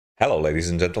Hello ladies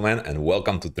and gentlemen, and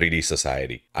welcome to 3D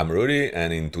Society. I'm Rudy,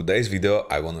 and in today's video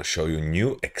I want to show you a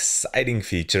new exciting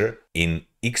feature in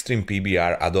Extreme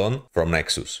PBR add-on from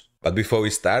Nexus. But before we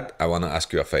start, I want to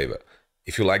ask you a favor.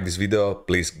 If you like this video,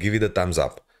 please give it a thumbs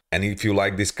up. And if you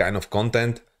like this kind of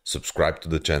content, subscribe to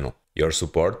the channel. Your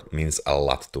support means a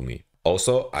lot to me.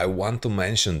 Also, I want to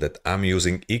mention that I'm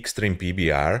using Extreme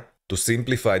PBR to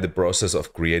simplify the process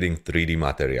of creating 3D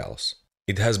materials.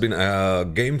 It has been a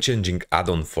game-changing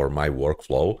add-on for my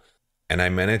workflow, and I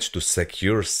managed to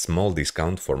secure a small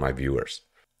discount for my viewers.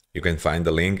 You can find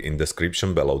the link in the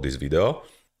description below this video,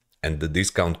 and the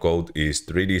discount code is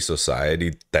 3D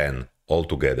Society 10 all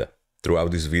together.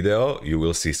 Throughout this video you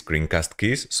will see screencast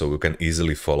keys so you can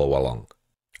easily follow along.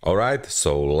 Alright,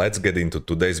 so let's get into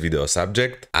today's video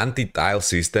subject: anti-tile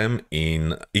system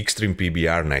in Extreme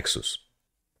PBR Nexus.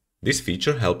 This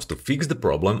feature helps to fix the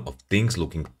problem of things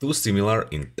looking too similar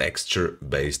in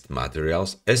texture-based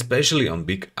materials, especially on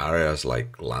big areas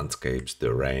like landscapes,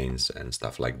 terrains and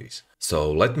stuff like this.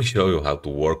 So let me show you how to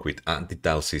work with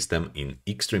anti-tile system in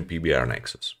Extreme PBR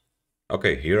Nexus.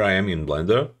 Okay, here I am in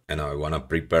Blender and I want to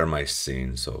prepare my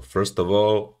scene. So first of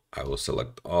all, I will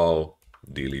select all,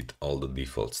 delete all the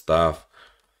default stuff,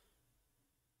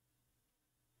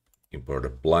 import a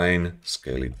plane,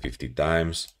 scale it 50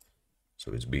 times.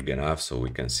 So it's big enough so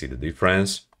we can see the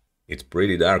difference. It's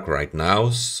pretty dark right now,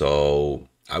 so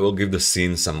I will give the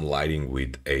scene some lighting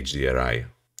with HDRI.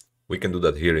 We can do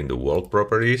that here in the world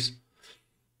properties.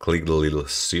 Click the little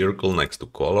circle next to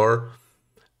color,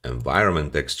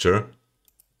 environment texture,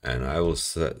 and I will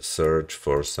search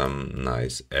for some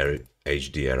nice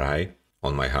HDRI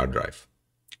on my hard drive.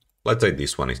 Let's say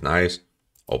this one is nice.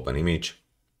 Open image.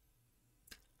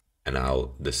 And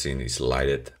now the scene is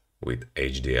lighted with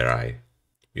HDRI.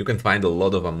 You can find a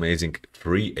lot of amazing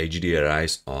free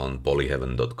HDRIs on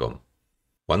polyheaven.com.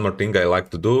 One more thing I like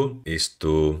to do is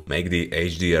to make the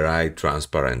HDRI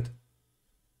transparent,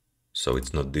 so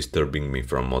it's not disturbing me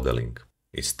from modeling.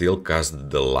 It still casts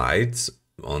the lights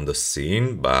on the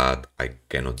scene, but I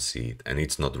cannot see it, and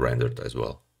it's not rendered as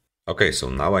well. Okay, so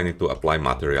now I need to apply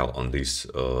material on this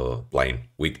plane.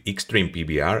 With Extreme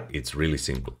PBR, it's really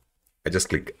simple. I just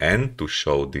click N to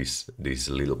show this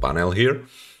little panel here.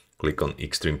 Click on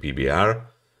Extreme PBR,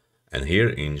 and here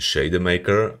in Shader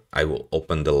Maker I will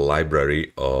open the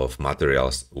library of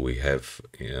materials we have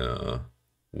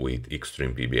with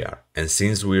Extreme PBR. And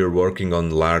since we're working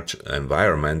on large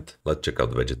environment, let's check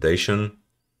out vegetation.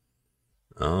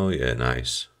 Oh yeah,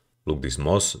 nice. Look, this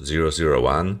moss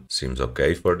 001 seems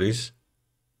okay for this.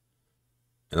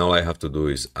 And all I have to do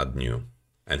is add new.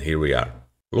 And here we are.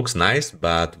 Looks nice,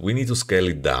 but we need to scale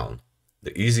it down.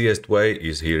 The easiest way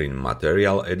is here in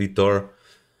Material Editor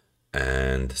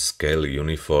and Scale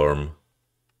Uniform,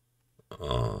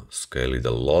 scale it a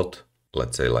lot,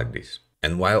 let's say like this.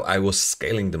 And while I was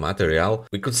scaling the material,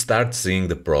 we could start seeing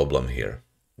the problem here.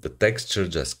 The texture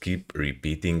just keep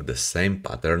repeating the same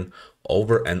pattern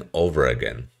over and over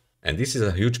again. And this is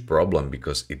a huge problem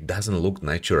because it doesn't look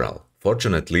natural.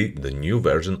 Fortunately, the new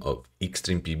version of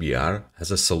Extreme PBR has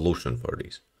a solution for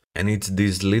this. And it's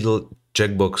this little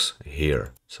checkbox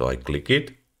here. So I click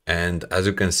it, and as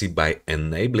you can see, by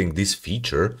enabling this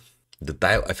feature, the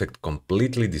tile effect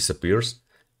completely disappears,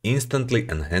 instantly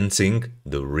enhancing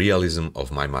the realism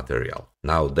of my material.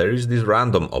 Now there is this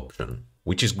random option,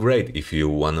 which is great if you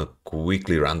want to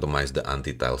quickly randomize the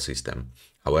anti-tile system.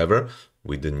 However,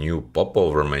 with the new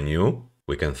popover menu,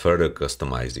 we can further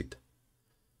customize it.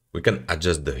 We can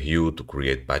adjust the hue to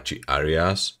create patchy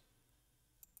areas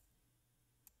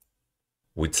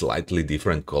with slightly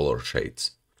different color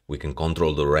shades. We can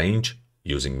control the range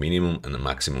using minimum and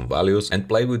maximum values and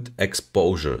play with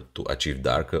exposure to achieve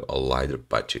darker or lighter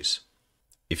patches.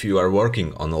 If you are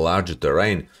working on a larger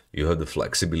terrain, you have the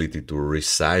flexibility to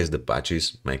resize the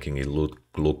patches, making it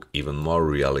look even more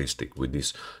realistic with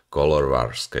this color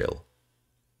var scale.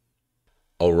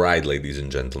 Alright, ladies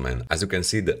and gentlemen, as you can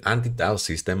see, the anti-tile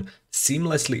system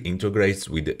seamlessly integrates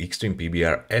with the Extreme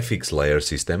PBR FX layer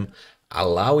system,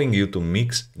 allowing you to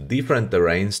mix different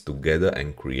terrains together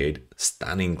and create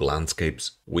stunning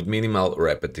landscapes with minimal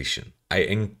repetition. I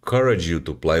encourage you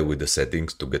to play with the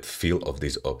settings to get feel of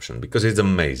this option because it's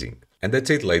amazing. And that's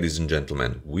it, ladies and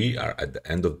gentlemen, we are at the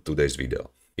end of today's video.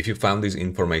 If you found this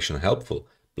information helpful,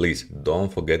 please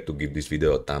don't forget to give this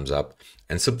video a thumbs up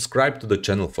and subscribe to the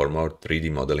channel for more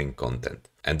 3D modeling content.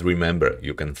 And remember,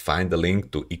 you can find the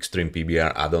link to Extreme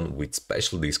PBR add-on with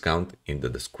special discount in the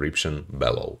description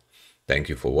below. Thank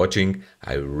you for watching,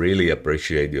 I really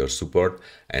appreciate your support,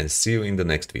 and see you in the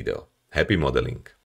next video. Happy modeling!